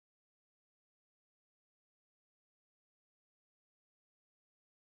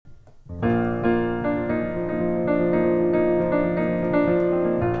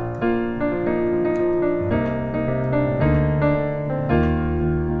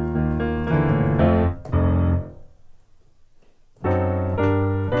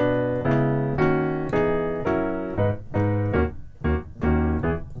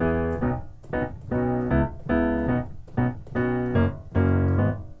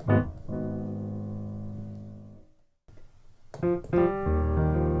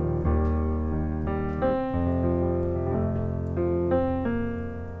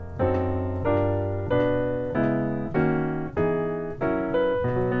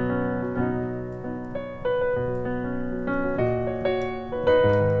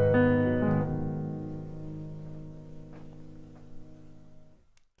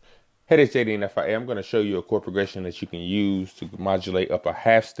Hey, this is JD and I'm going to show you a chord progression that you can use to modulate up a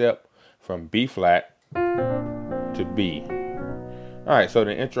half step from B flat to B. All right, so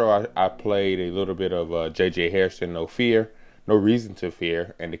the intro, I played a little bit of JJ Hairston No Fear, No Reason to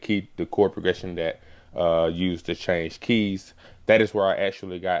Fear, and the chord progression that used to change keys. That is where I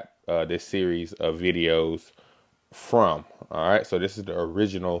actually got this series of videos from. All right, so this is the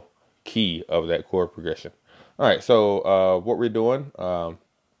original key of that chord progression. All right, so what we're doing,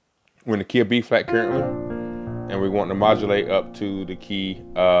 we're in the key of B flat currently, and we want to modulate up to the key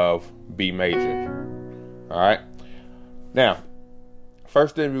of B major. All right. Now,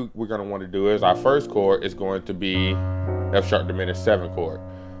 first thing we're going to want to do is our first chord is going to be F sharp diminished 7 chord.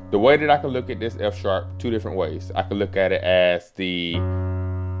 The way that I can look at this F sharp, two different ways. I can look at it as the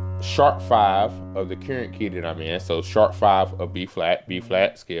sharp 5 of the current key that I'm in. So sharp 5 of B flat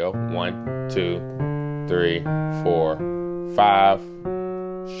scale. 1, 2, 3, 4, 5.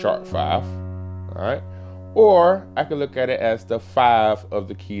 Sharp 5, all right, or I can look at it as the 5 of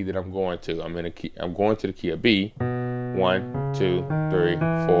the key that I'm going to. I'm going to the key of B. 1, 2, 3,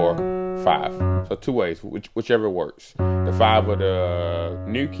 4, 5. So two ways, whichever works. The 5 of the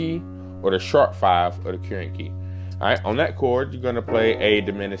new key or the sharp 5 of the current key. All right, on that chord, you're gonna play a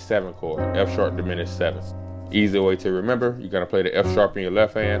diminished 7 chord, F sharp diminished 7. Easy way to remember. You're gonna play the F sharp in your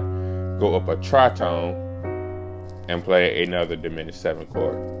left hand, go up a tritone, and play another diminished 7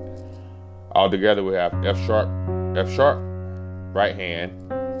 chord. All together we have F sharp, right hand,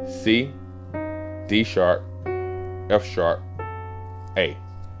 C, D sharp, F sharp, A.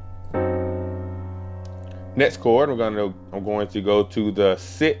 Next chord, I'm going to go to the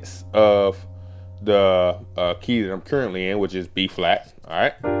 6th of the key that I'm currently in, which is B flat. All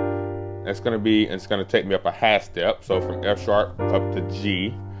right, it's gonna take me up a half step. So from F sharp up to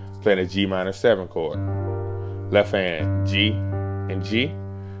G, playing a G minor 7 chord. Left hand, G and G.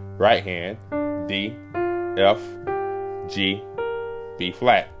 Right hand, D, F, G, B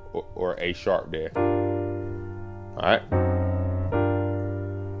flat, or A sharp there. All right.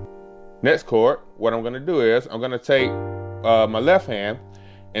 Next chord, what I'm going to do is I'm going to take my left hand,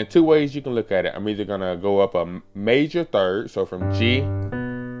 and two ways you can look at it. I'm either going to go up a major third, so from G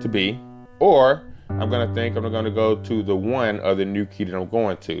to B, or I'm going to go to the 1 of the new key that I'm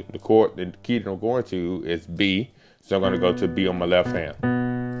going to. The key that I'm going to is B, so I'm going to go to B on my left hand.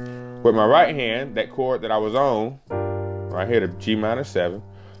 With my right hand, that chord that I was on, right here, the G minor 7,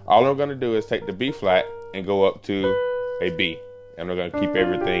 all I'm going to do is take the B flat and go up to a B. And I'm going to keep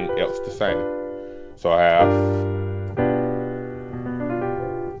everything else the same. So I have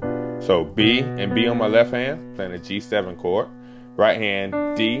B and B on my left hand, playing a G7 chord. Right hand,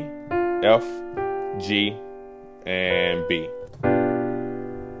 D, F, G, and B.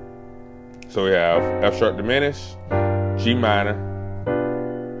 So we have F sharp diminished, G minor,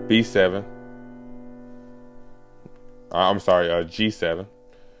 B7. G7.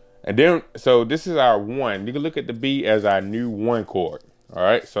 And then, so this is our 1. You can look at the B as our new 1 chord. All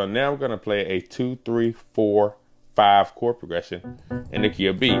right, so now I'm gonna play a 2, 3, 4, 5 chord progression in the key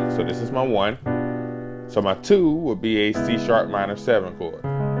of B. So this is my 1. So my 2 would be a C sharp minor 7 chord.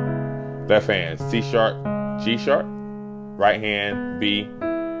 Left hand, C sharp, G sharp. Right hand, B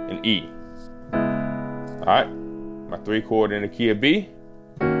and E. All right, my 3 chord in the key of B.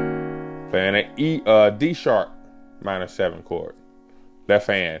 Playing an D sharp minor 7 chord. Left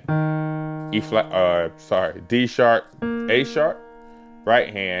hand, D sharp, A sharp. Right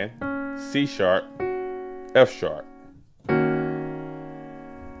hand, C sharp, F sharp.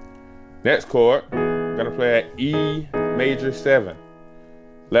 Next chord, I'm gonna play an E major 7.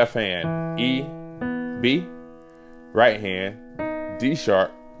 Left hand, E, B. Right hand, D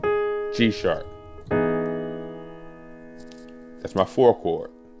sharp, G sharp. That's my 4 chord.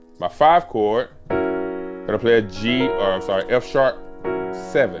 My 5 chord, I'm gonna play a F sharp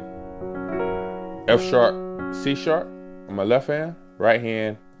 7. F sharp, C sharp on my left hand. Right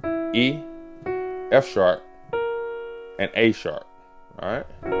hand, E, F sharp, and A sharp. All right.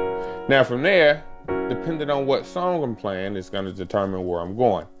 Now from there, depending on what song I'm playing, it's going to determine where I'm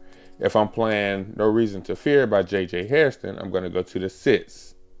going. If I'm playing No Reason to Fear by JJ Hairston, I'm going to go to the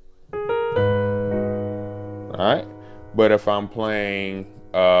 6. All right. But if I'm playing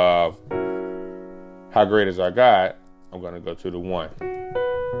How Great Is Our God, I'm going to go to the 1.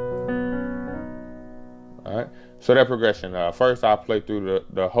 All right. So that progression, first I'll play through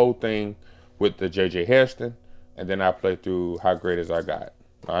the whole thing with the JJ Hairston, and then I play through How Great Is Our God.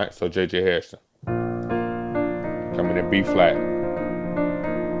 All right. So JJ Hairston. Coming in B flat.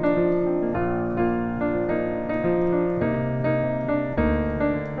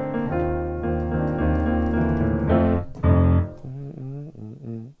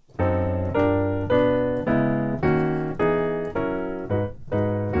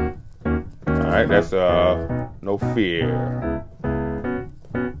 All right, that's No Fear.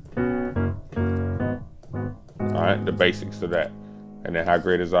 All right, the basics of that. And then How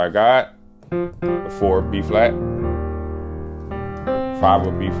Great Is Our God? The 4 B flat. 5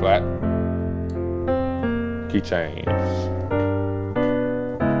 with B flat. Key change.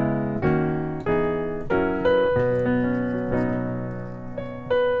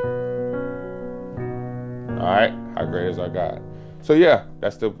 All right, How Great Is Our God? So yeah,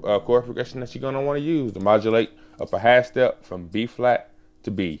 that's the chord progression that you're gonna want to use to modulate up a half step from B flat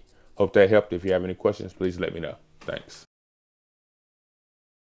to B. Hope that helped. If you have any questions, please let me know. Thanks.